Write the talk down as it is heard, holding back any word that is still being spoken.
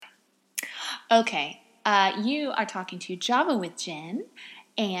Okay, you are talking to Java with Jen,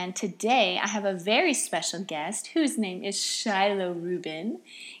 and today I have a very special guest whose name is Shiloh Rubin.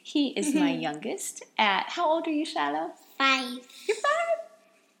 He is my youngest. How old are you, Shiloh? 5. You're 5?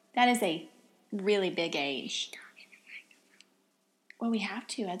 That is a really big age. Well, we have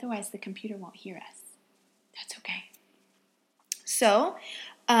to, otherwise the computer won't hear us. That's okay. So,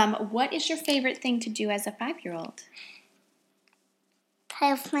 what is your favorite thing to do as a 5-year-old?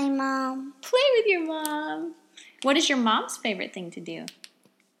 Play with my mom. Play with your mom. What is your mom's favorite thing to do?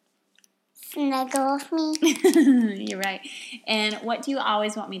 Snuggle with me. You're right. And what do you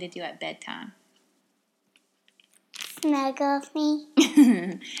always want me to do at bedtime? Snuggle with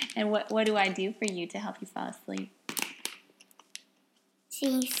me. And what do I do for you to help you fall asleep?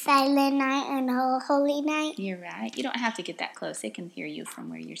 Sing Silent Night and Holy Night. You're right. You don't have to get that close. They can hear you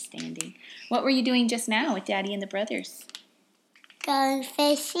from where you're standing. What were you doing just now with Daddy and the brothers? Going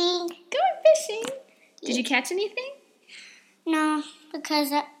fishing. Going fishing. Did you catch anything? No,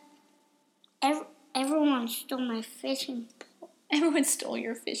 because everyone stole my fishing pole. Everyone stole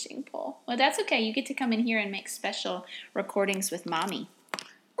your fishing pole. Well, that's okay. You get to come in here and make special recordings with Mommy.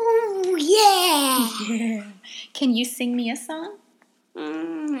 Oh, yeah. Yeah. Can you sing me a song?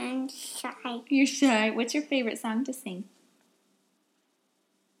 I'm shy. You're shy. What's your favorite song to sing?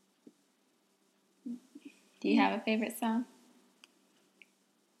 Do you have a favorite song?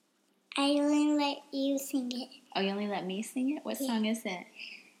 I only let you sing it. Oh, you only let me sing it? What song is it?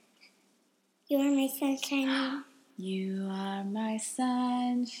 You are my sunshine. You are my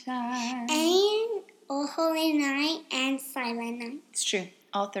sunshine. And Oh Holy Night and Silent Night. It's true.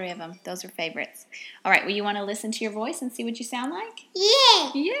 All 3 of them. Those are favorites. All right. Well, you want to listen to your voice and see what you sound like?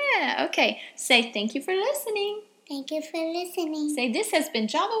 Yeah. Yeah. Okay. Say thank you for listening. Thank you for listening. Say this has been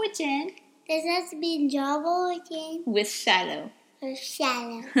Java with Jen. This has been Java again With Shiloh. with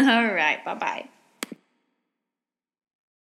Shiloh. All right. Bye-bye.